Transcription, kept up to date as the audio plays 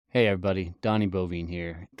Hey everybody, Donnie Bovine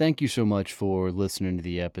here. Thank you so much for listening to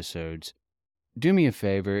the episodes. Do me a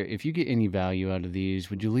favor, if you get any value out of these,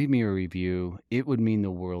 would you leave me a review? It would mean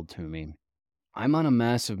the world to me. I'm on a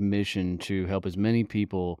massive mission to help as many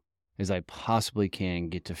people as I possibly can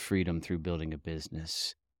get to freedom through building a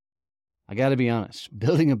business. I gotta be honest,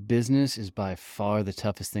 building a business is by far the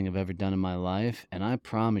toughest thing I've ever done in my life, and I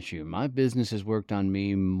promise you, my business has worked on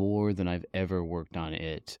me more than I've ever worked on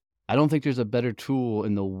it. I don't think there's a better tool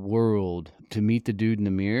in the world to meet the dude in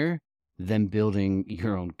the mirror than building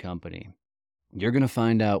your own company. You're gonna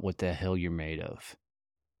find out what the hell you're made of.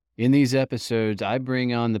 In these episodes, I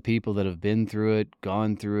bring on the people that have been through it,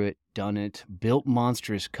 gone through it, done it, built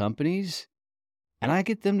monstrous companies, and I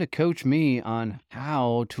get them to coach me on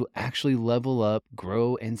how to actually level up,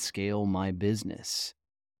 grow, and scale my business.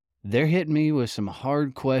 They're hitting me with some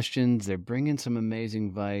hard questions. They're bringing some amazing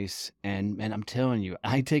advice. And I'm telling you,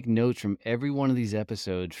 I take notes from every one of these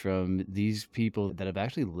episodes from these people that have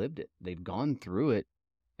actually lived it. They've gone through it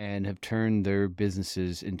and have turned their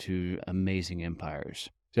businesses into amazing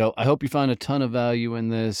empires. So I hope you find a ton of value in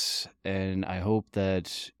this, and I hope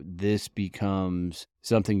that this becomes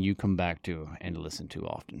something you come back to and listen to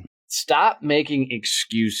often. Stop making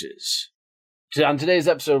excuses. On today's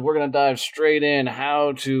episode, we're going to dive straight in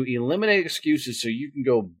how to eliminate excuses so you can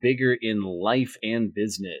go bigger in life and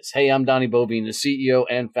business. Hey, I'm Donnie Bovine, the CEO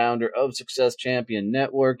and founder of Success Champion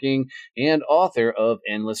Networking and author of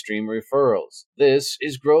Endless Stream Referrals. This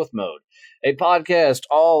is Growth Mode, a podcast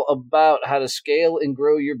all about how to scale and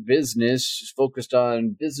grow your business, focused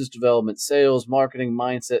on business development, sales, marketing,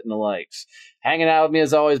 mindset, and the likes. Hanging out with me,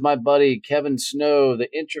 as always, my buddy Kevin Snow, the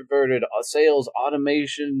introverted sales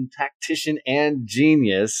automation tactician and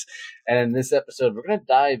genius. And in this episode, we're going to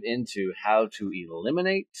dive into how to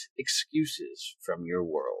eliminate excuses from your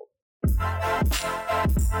world.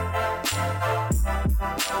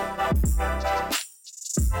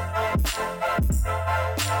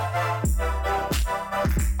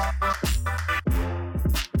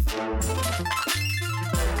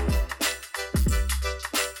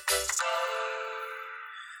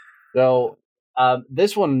 So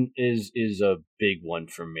this one is a big one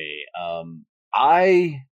for me.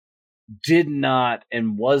 I did not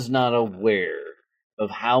and was not aware of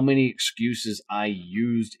how many excuses I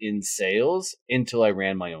used in sales until I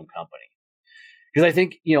ran my own company. Because I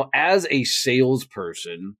think, as a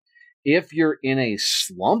salesperson, if you're in a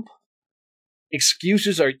slump,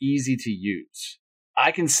 excuses are easy to use.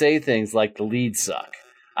 I can say things like the leads suck.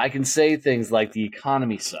 I can say things like the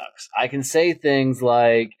economy sucks. I can say things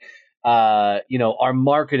like, our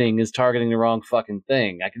marketing is targeting the wrong fucking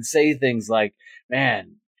thing. I can say things like,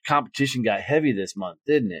 man, competition got heavy this month,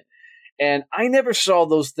 didn't it? And I never saw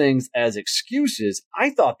those things as excuses. I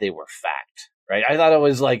thought they were fact, right? I thought it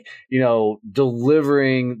was like,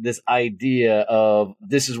 delivering this idea of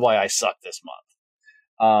this is why I suck this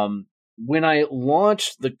month. When I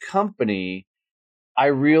launched the company, I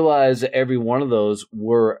realized that every one of those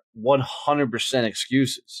were 100%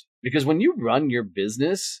 excuses. Because when you run your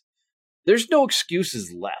business, there's no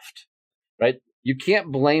excuses left, right? You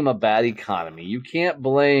can't blame a bad economy. You can't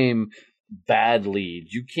blame bad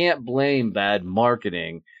leads. You can't blame bad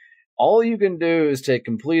marketing. All you can do is take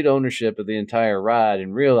complete ownership of the entire ride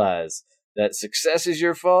and realize that success is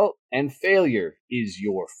your fault and failure is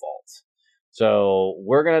your fault. So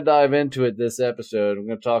we're going to dive into it this episode. I'm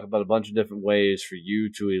going to talk about a bunch of different ways for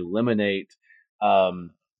you to eliminate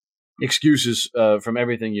excuses from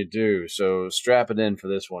everything you do. So strap it in for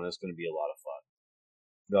this one. It's going to be a lot of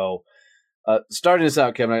fun. So starting this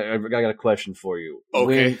out, Kevin, I got a question for you.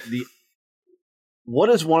 Okay. What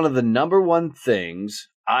is one of the number one things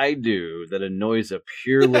I do that annoys the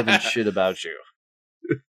pure living shit about you?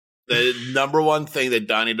 The number one thing that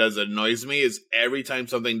Donnie does that annoys me is every time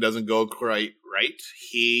something doesn't go quite right,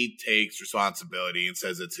 he takes responsibility and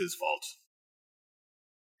says it's his fault.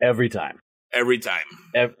 Every time. Every time.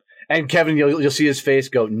 And Kevin, you'll see his face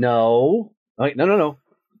go, no. Like, no.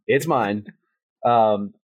 It's mine.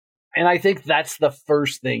 And I think that's the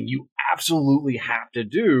first thing you absolutely have to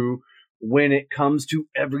do when it comes to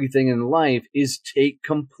everything in life is take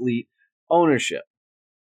complete ownership.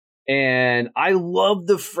 And I love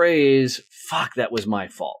the phrase, fuck, that was my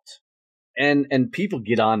fault. And people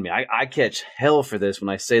get on me. I catch hell for this when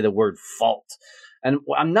I say the word fault. And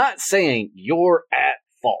I'm not saying you're at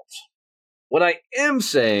fault. What I am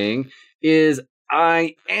saying is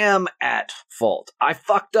I am at fault. I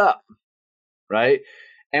fucked up, right?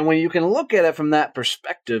 And when you can look at it from that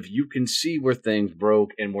perspective, you can see where things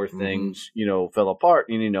broke and where things, fell apart,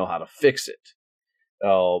 and you know how to fix it.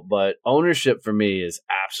 But ownership for me is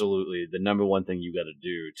absolutely the number one thing you got to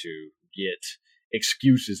do to get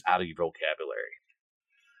excuses out of your vocabulary.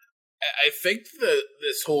 I think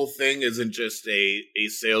this whole thing isn't just a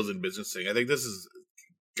sales and business thing. I think this has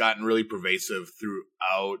gotten really pervasive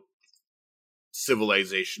throughout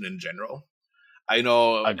civilization in general. I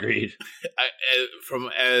know. Agreed.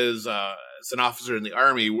 As an officer in the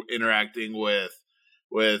Army, interacting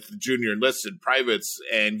with junior enlisted privates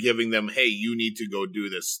and giving them, hey, you need to go do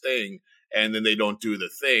this thing, and then they don't do the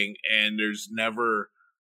thing, and there's never,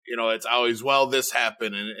 it's always, well, this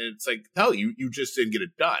happened, and it's like, no, you just didn't get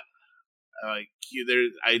it done.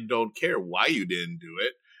 I don't care why you didn't do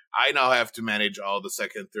it. I now have to manage all the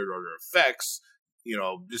second, third order effects.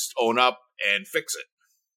 Just own up and fix it.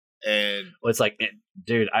 And well, it's like,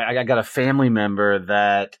 dude, I got a family member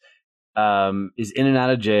that is in and out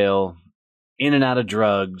of jail, in and out of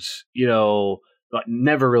drugs, but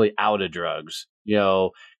never really out of drugs.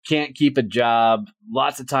 Can't keep a job.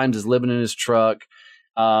 Lots of times is living in his truck.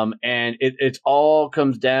 And it all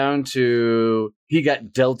comes down to he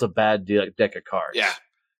got dealt a bad deck of cards. Yeah,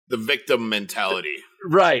 the victim mentality.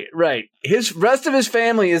 Right. His rest of his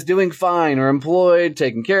family is doing fine or employed,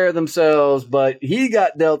 taking care of themselves, but he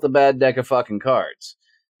got dealt a bad deck of fucking cards.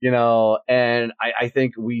 And I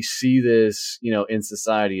think we see this, in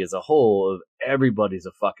society as a whole. Of everybody's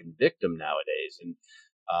a fucking victim nowadays, and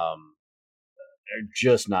they're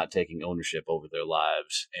just not taking ownership over their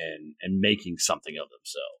lives and making something of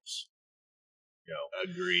themselves.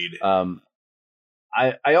 Agreed.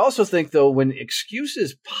 I also think, though, when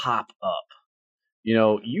excuses pop up,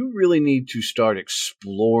 you really need to start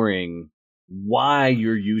exploring why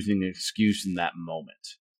you're using an excuse in that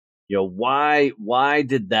moment. Why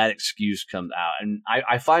did that excuse come out? And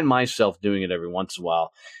I find myself doing it every once in a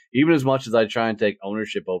while. Even as much as I try and take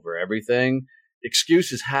ownership over everything,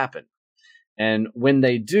 excuses happen. And when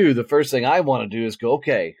they do, the first thing I want to do is go,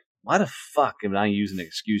 okay, why the fuck am I using an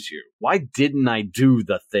excuse here? Why didn't I do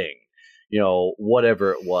the thing?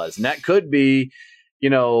 Whatever it was. And that could be,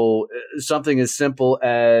 something as simple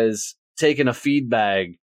as taking a feed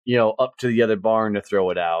bag, up to the other barn to throw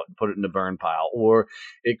it out and put it in the burn pile. Or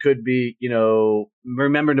it could be,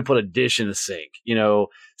 remembering to put a dish in the sink,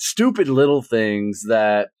 stupid little things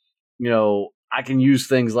that, I can use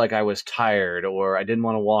things like I was tired or I didn't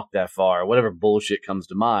want to walk that far, or whatever bullshit comes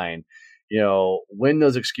to mind. When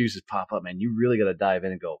those excuses pop up, man, you really got to dive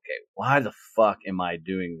in and go, okay, why the fuck am I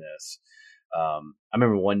doing this? I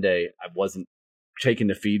remember one day I wasn't taking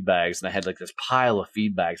the feed bags and I had like this pile of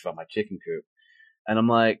feed bags from my chicken coop. And I'm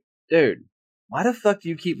like, dude, why the fuck do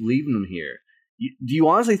you keep leaving them here? Do you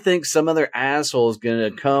honestly think some other asshole is going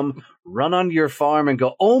to come run onto your farm and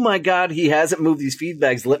go, oh my God, he hasn't moved these feed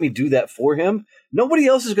bags. Let me do that for him. Nobody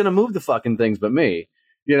else is going to move the fucking things but me.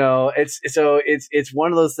 It's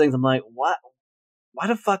one of those things. I'm like, what? Why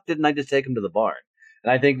the fuck didn't I just take him to the barn?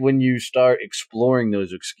 And I think when you start exploring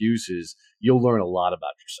those excuses, you'll learn a lot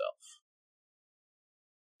about yourself.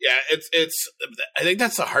 Yeah, I think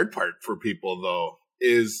that's the hard part for people, though,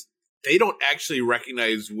 is they don't actually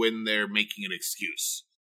recognize when they're making an excuse.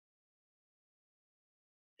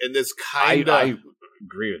 And this kind of... I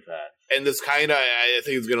agree with that. And this kind of, I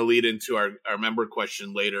think, is going to lead into our member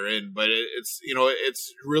question later in. But it's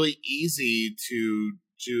really easy to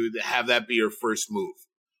have that be your first move.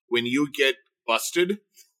 When you get busted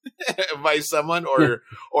by someone,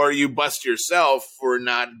 or you bust yourself for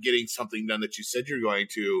not getting something done that you said you're going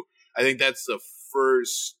to, I think that's the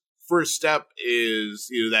first step is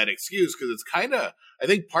that excuse, because it's kind of, I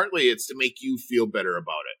think partly it's to make you feel better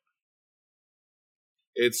about it.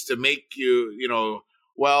 It's to make you,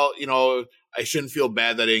 I shouldn't feel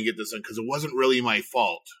bad that I didn't get this done because it wasn't really my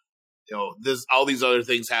fault. All these other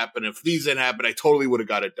things happen. If these didn't happen, I totally would have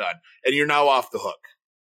got it done. And you're now off the hook.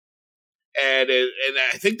 And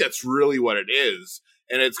I think that's really what it is.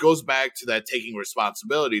 And it goes back to that taking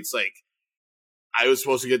responsibility. It's like, I was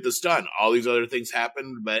supposed to get this done. All these other things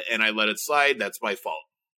happened, and I let it slide. That's my fault.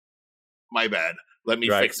 My bad. Let me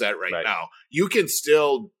fix that right now. You can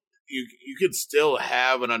still you can still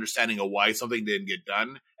have an understanding of why something didn't get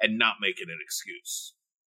done and not make it an excuse.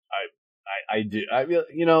 I do.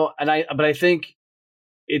 But I think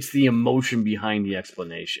it's the emotion behind the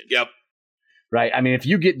explanation. Yep. Right. I mean, if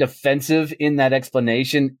you get defensive in that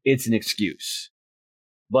explanation, it's an excuse.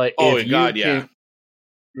 But yeah.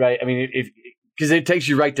 Right. I mean, because it takes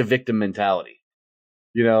you right to victim mentality.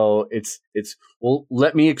 It's well,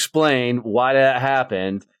 let me explain why that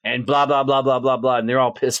happened and blah, blah, blah, blah, blah, blah. And they're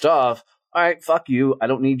all pissed off. All right, fuck you. I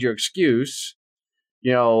don't need your excuse.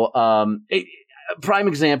 A prime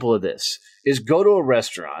example of this is go to a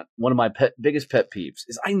restaurant. One of my biggest pet peeves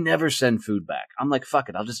is I never send food back. I'm like, fuck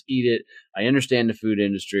it. I'll just eat it. I understand the food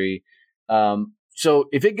industry. so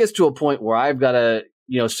if it gets to a point where I've got to,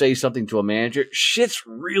 say something to a manager, shit's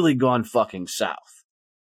really gone fucking south.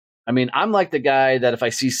 I mean, I'm like the guy that if I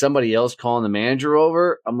see somebody else calling the manager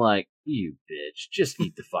over, I'm like, you bitch, just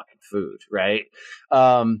eat the fucking food, right?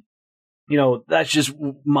 That's just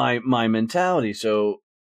my mentality. So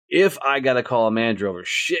if I got to call a manager over,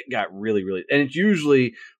 shit got really, really, and it's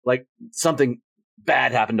usually like something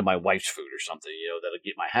bad happened to my wife's food or something, that'll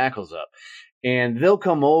get my hackles up. And they'll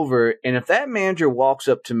come over, and if that manager walks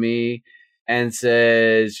up to me and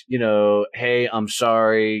says, hey, I'm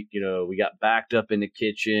sorry, we got backed up in the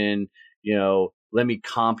kitchen, let me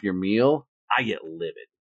comp your meal, I get livid.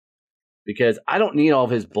 Because I don't need all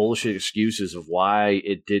of his bullshit excuses of why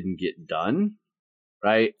it didn't get done,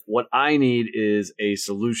 right? What I need is a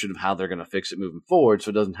solution of how they're going to fix it moving forward so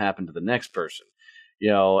it doesn't happen to the next person.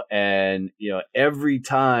 Every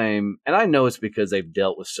time, and I know it's because they've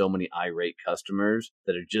dealt with so many irate customers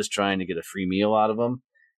that are just trying to get a free meal out of them,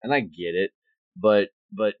 and I get it, but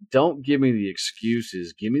don't give me the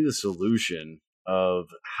excuses. Give me the solution of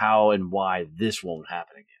how and why this won't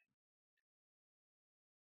happen again.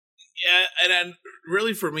 Yeah, and then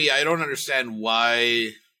really for me, I don't understand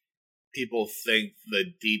why people think the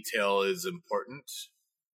detail is important.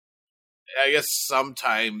 I guess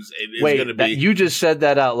sometimes it is going to be. You just said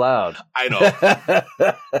that out loud. I know.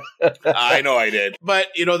 I know I did. But,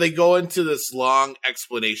 they go into this long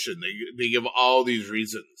explanation. They give all these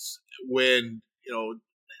reasons when,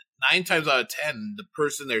 9 times out of 10, the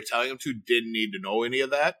person they're telling them to didn't need to know any of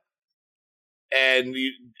that. And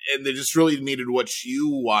they just really needed what you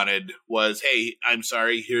wanted was, hey, I'm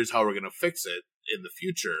sorry, here's how we're going to fix it in the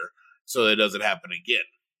future so that it doesn't happen again.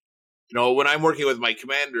 When I'm working with my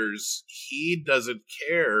commanders, he doesn't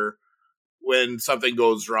care when something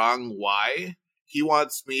goes wrong, why. He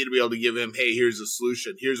wants me to be able to give him, hey, here's a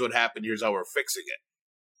solution. Here's what happened. Here's how we're fixing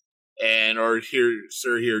it. Or here,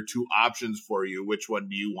 sir, here are 2 options for you. Which one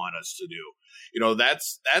do you want us to do?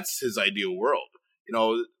 That's his ideal world.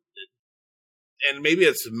 And maybe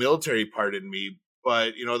it's the military part in me,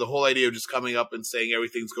 but, the whole idea of just coming up and saying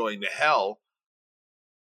everything's going to hell,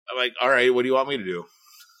 I'm like, all right, what do you want me to do?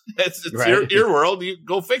 It's right. your world. You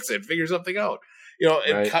go fix it, figure something out,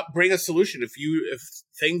 and bring a solution. If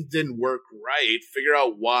things didn't work right, figure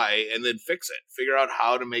out why and then fix it. Figure out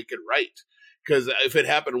how to make it right. Because if it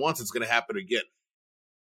happened once, it's going to happen again.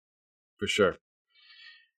 For sure.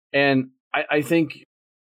 And I think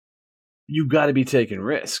you've got to be taking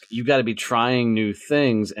risk. You've got to be trying new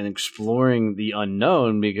things and exploring the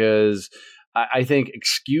unknown, because I think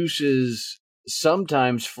excuses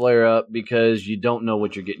sometimes flare up because you don't know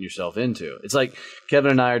what you're getting yourself into. It's like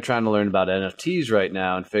Kevin and I are trying to learn about NFTs right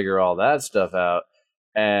now and figure all that stuff out.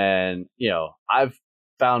 And, I've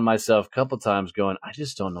found myself a couple times going, I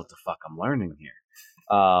just don't know what the fuck I'm learning here.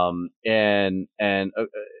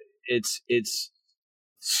 It's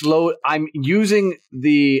slow. I'm using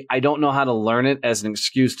I don't know how to learn it as an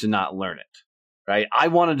excuse to not learn it. Right. I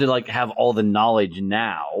wanted to have all the knowledge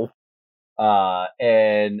now.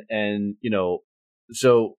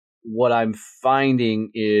 So what I'm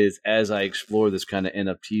finding is as I explore this kind of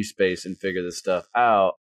NFT space and figure this stuff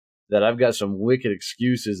out, that I've got some wicked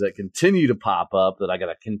excuses that continue to pop up that I got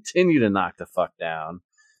to continue to knock the fuck down,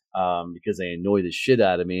 because they annoy the shit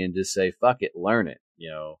out of me, and just say, fuck it, learn it,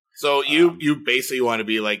 So you basically want to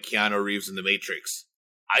be like Keanu Reeves in The Matrix.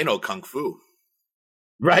 I know Kung Fu.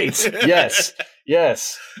 Right. Yes.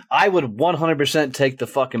 Yes. I would 100% take the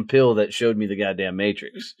fucking pill that showed me the goddamn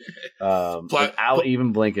Matrix. Without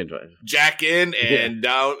even blinking. Jack in and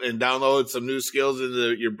download some new skills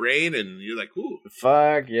into your brain, and you're like, ooh.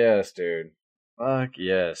 Fuck yes, dude. Fuck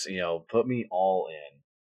yes. Put me all in.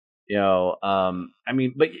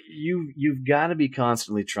 But you've got to be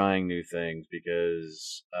constantly trying new things,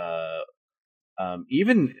 because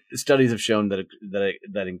even studies have shown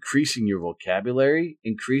that increasing your vocabulary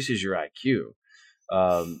increases your IQ,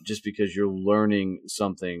 just because you're learning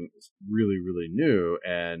something really, really new.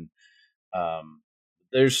 And I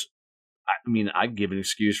give an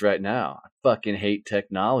excuse right now. I fucking hate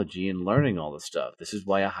technology and learning all this stuff. This is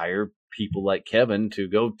why I hire people like Kevin to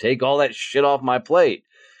go take all that shit off my plate.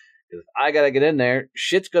 Because if I got to get in there,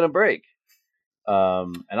 shit's going to break.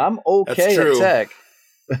 And I'm okay at tech.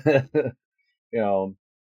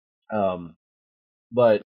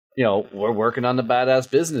 But we're working on the Badass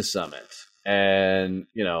Business Summit, and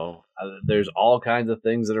there's all kinds of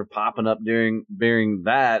things that are popping up during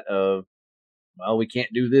that of, well, we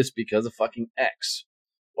can't do this because of fucking X.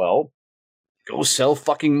 Well, go sell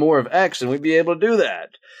fucking more of X, and we'd be able to do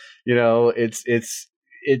that.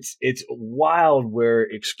 It's wild where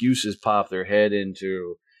excuses pop their head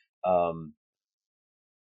into,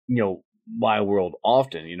 my world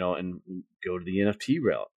often, and go to the NFT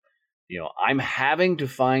route. I'm having to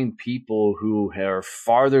find people who are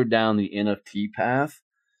farther down the NFT path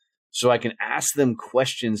so I can ask them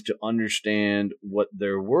questions to understand what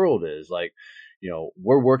their world is. Like,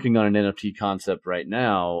 we're working on an NFT concept right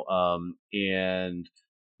now. And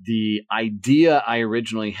the idea I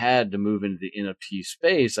originally had to move into the NFT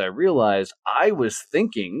space, I realized I was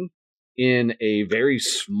thinking in a very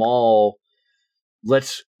small,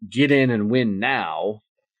 let's get in and win now,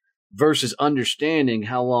 versus understanding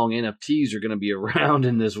how long NFTs are going to be around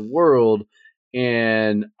in this world.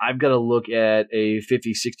 And I've got to look at a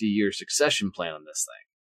 50, 60 year succession plan on this thing.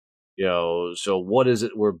 So what is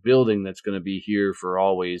it we're building that's going to be here for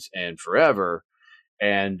always and forever,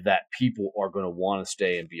 and that people are going to want to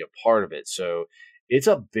stay and be a part of it? So it's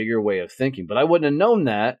a bigger way of thinking. But I wouldn't have known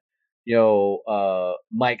that.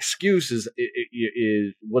 My excuse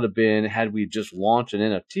would have been, had we just launched an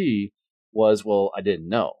NFT, was, well, I didn't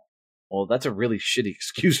know. Well, that's a really shitty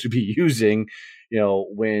excuse to be using,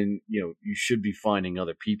 when, you should be finding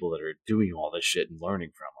other people that are doing all this shit and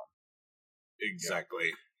learning from them.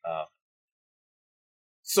 Exactly.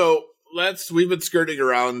 So we've been skirting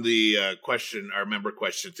around the our member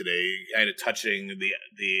question today, kind of touching the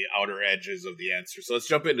outer edges of the answer. So let's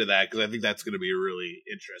jump into that, because I think that's going to be a really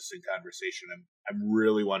interesting conversation. I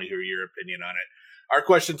really want to hear your opinion on it. Our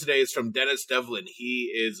question today is from Dennis Devlin.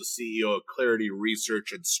 He is the CEO of Clarity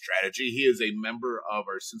Research and Strategy. He is a member of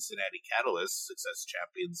our Cincinnati Catalyst Success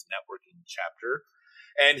Champions networking chapter.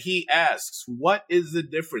 And he asks, what is the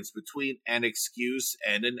difference between an excuse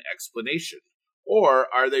and an explanation? Or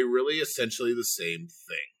are they really essentially the same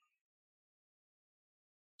thing?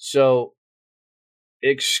 So,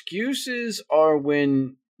 excuses are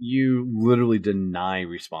when you literally deny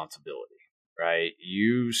responsibility, right?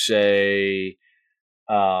 You say,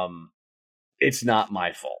 it's not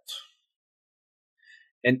my fault.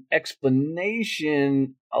 An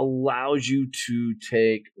explanation allows you to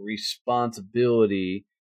take responsibility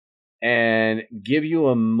and give you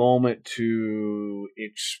a moment to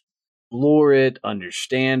explore it,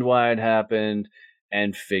 understand why it happened,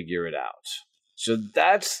 and figure it out. So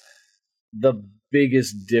that's the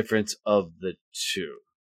biggest difference of the two.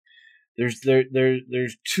 There's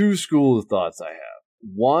two schools of thoughts I have.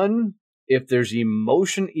 One, if there's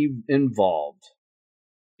emotion involved,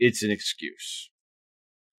 it's an excuse.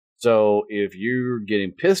 So if you're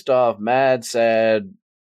getting pissed off, mad, sad,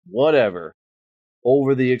 whatever,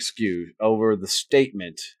 over the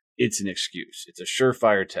statement, it's an excuse. It's a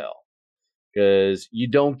surefire tell, because you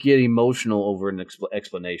don't get emotional over an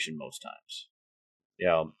explanation most times.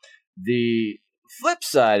 The flip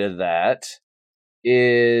side of that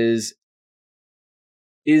is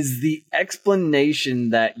the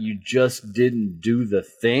explanation that you just didn't do the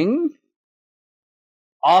thing.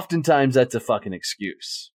 Oftentimes that's a fucking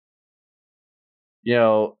excuse.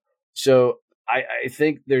 So I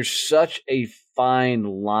think there's such a fine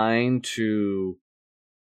line to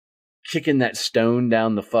kicking that stone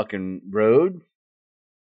down the fucking road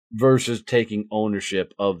versus taking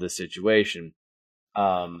ownership of the situation.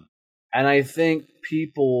 And I think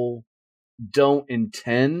people don't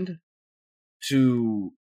intend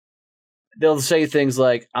to. They'll say things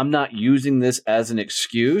like, I'm not using this as an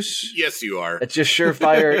excuse. Yes, you are. It's just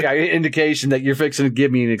surefire indication that you're fixing to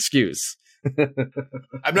give me an excuse.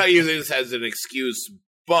 I'm not using this as an excuse,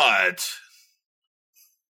 but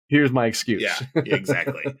here's my excuse. Yeah,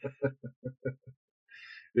 exactly.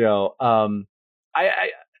 I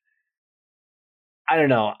don't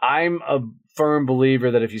know. I'm a firm believer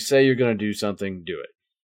that if you say you're going to do something, do it.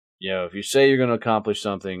 If you say you're going to accomplish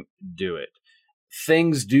something, do it.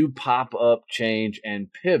 Things do pop up, change,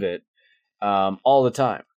 and pivot all the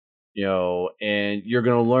time. And you're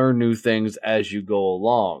going to learn new things as you go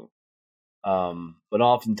along. But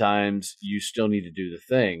oftentimes you still need to do the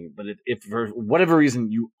thing. But if for whatever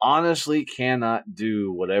reason you honestly cannot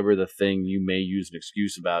do whatever the thing you may use an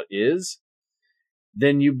excuse about is,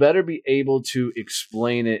 then you better be able to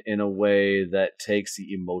explain it in a way that takes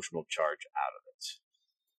the emotional charge out of it.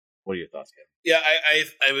 What are your thoughts, Kevin? Yeah,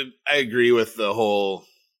 I agree with the whole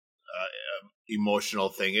emotional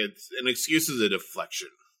thing. It's an excuse is a deflection.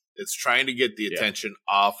 It's trying to get the attention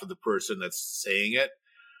off of the person that's saying it.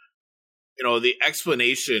 The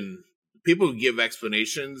explanation, people who give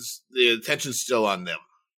explanations, the attention's still on them.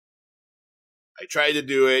 I tried to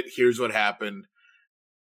do it. Here's what happened.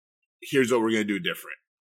 Here's what we're going to do different.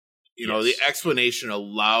 The explanation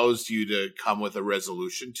allows you to come with a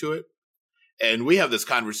resolution to it. And we have this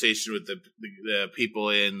conversation with the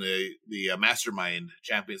people in the mastermind,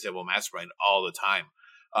 Champions Table Mastermind, all the time.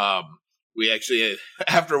 We actually,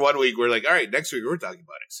 after 1 week, we're like, all right, next week we're talking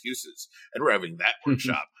about excuses, and we're having that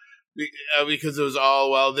workshop because it was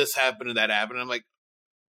all, well, this happened and that happened. I'm like,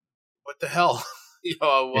 what the hell?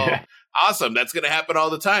 Awesome. That's going to happen all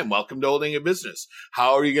the time. Welcome to owning a business.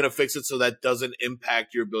 How are you going to fix it so that doesn't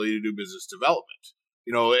impact your ability to do business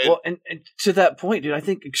development? And to that point, dude, I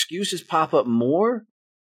think excuses pop up more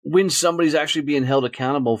when somebody's actually being held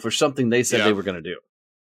accountable for something they said they were going to do.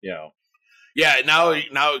 Yeah, now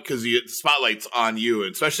because the spotlight's on you,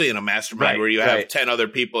 especially in a mastermind where you have 10 other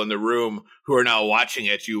people in the room who are now watching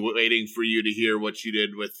at you, waiting for you to hear what you did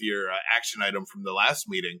with your action item from the last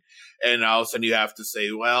meeting. And all of a sudden you have to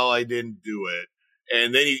say, well, I didn't do it.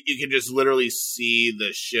 And then you can just literally see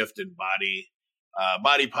the shift in body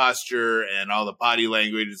posture and all the body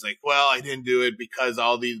language. It's like, well, I didn't do it because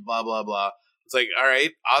all these blah, blah, blah. It's like, all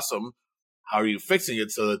right, awesome. How are you fixing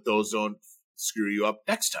it so that those don't screw you up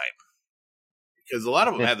next time? Because a lot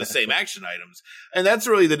of them have the same action items. And that's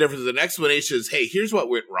really the difference. The explanation is, hey, here's what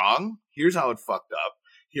went wrong. Here's how it fucked up.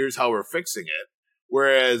 Here's how we're fixing it.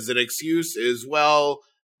 Whereas an excuse is, well,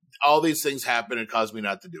 all these things happen and caused me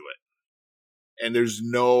not to do it. And there's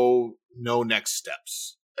no next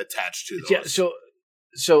steps attached to those. Yeah,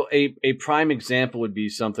 so a prime example would be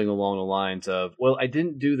something along the lines of, well, I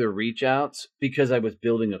didn't do the reach outs because I was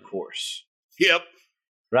building a course. Yep.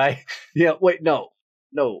 Right? Yeah, wait, no,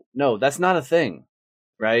 that's not a thing,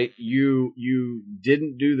 right? You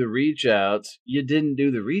didn't do the reach outs. You didn't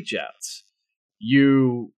do the reach outs.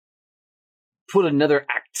 You put another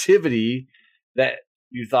activity that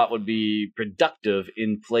you thought would be productive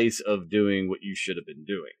in place of doing what you should have been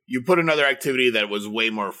doing. You put another activity that was way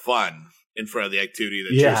more fun in front of the activity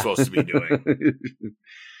that you're supposed to be doing.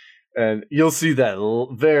 And you'll see that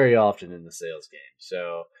very often in the sales game.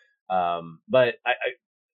 So, but I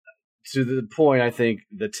to the point, I think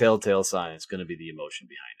the telltale sign is going to be the emotion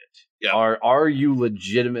behind it. Yeah. Are you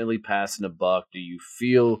legitimately passing a buck? Do you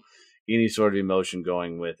feel any sort of emotion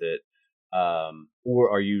going with it? Or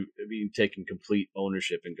are you taking complete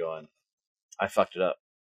ownership and going, I fucked it up.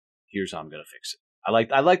 Here's how I'm going to fix it. I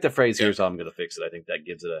like the phrase, here's how I'm going to fix it. I think that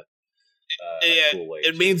gives it a cool way.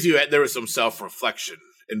 It means there was some self-reflection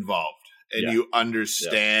involved. And you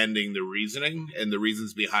understanding the reasoning and the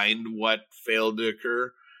reasons behind what failed to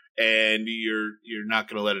occur. And you're not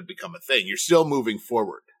going to let it become a thing. You're still moving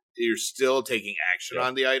forward. You're still taking action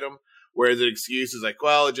on the item. Whereas an excuse is like,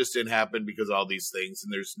 well, it just didn't happen because of all these things,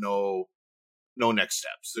 and there's no next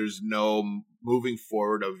steps. There's no moving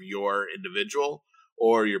forward of your individual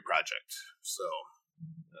or your project. So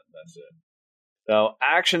that's it. So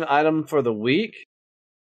action item for the week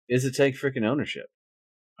is to take freaking ownership.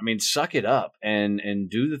 I mean, suck it up and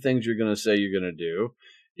do the things you're going to say you're going to do.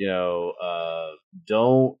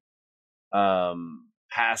 Don't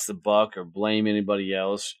pass the buck or blame anybody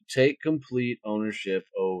else. Take complete ownership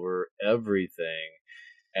over everything,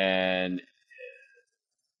 and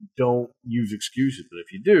don't use excuses. But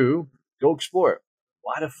if you do, go explore it.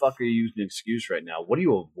 Why the fuck are you using an excuse right now? What are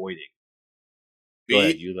you avoiding? Go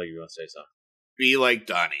ahead. You want to say something? Be like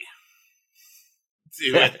Donnie.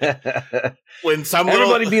 When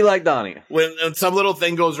everybody be like Donnie. When some little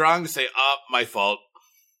thing goes wrong, say, my fault.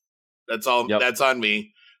 That's all. Yep. That's on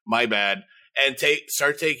me. My bad. And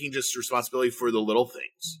start taking just responsibility for the little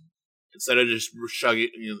things instead of just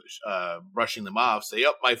brushing them off. Say,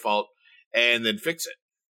 "Yep, my fault," and then fix it.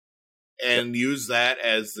 And use that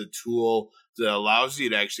as the tool that allows you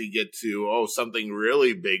to actually get to something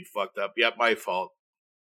really big fucked up. Yep, my fault.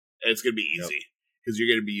 And it's going to be easy because you're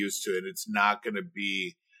going to be used to it. It's not going to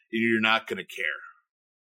be. You're not going to care.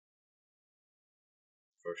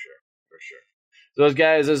 For sure. So,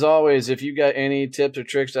 guys, as always, if you got any tips or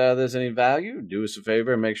tricks out of this, any value, do us a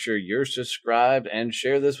favor and make sure you're subscribed and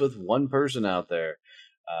share this with one person out there.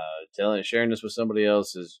 Sharing this with somebody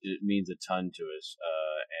else it means a ton to us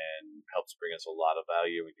and helps bring us a lot of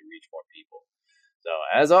value. We can reach more people. So,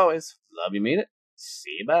 as always, love you, mean it.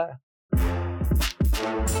 See you, bye.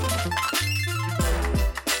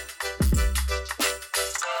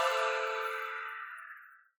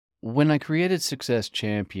 When I created Success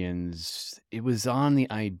Champions, it was on the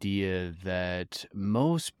idea that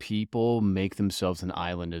most people make themselves an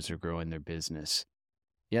island as they're growing their business.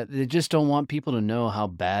 Yeah, they just don't want people to know how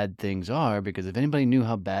bad things are, because if anybody knew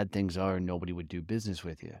how bad things are, nobody would do business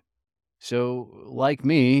with you. So, like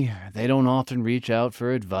me, they don't often reach out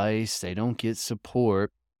for advice. They don't get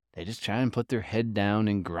support. They just try and put their head down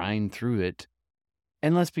and grind through it.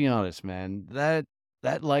 And let's be honest, man, that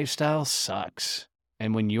lifestyle sucks.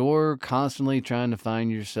 And when you're constantly trying to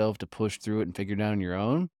find yourself to push through it and figure it out on your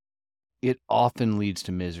own, it often leads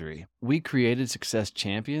to misery. We created Success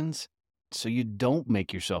Champions so you don't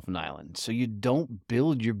make yourself an island, so you don't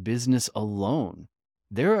build your business alone.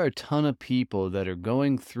 There are a ton of people that are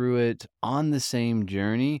going through it on the same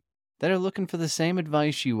journey that are looking for the same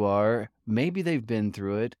advice you are. Maybe they've been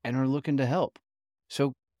through it and are looking to help.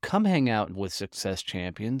 So come hang out with Success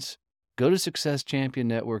Champions. Go to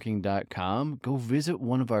successchampionnetworking.com, go visit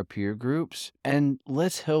one of our peer groups, and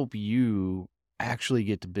let's help you actually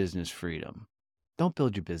get to business freedom. Don't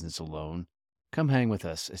build your business alone. Come hang with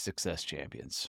us as Success Champions.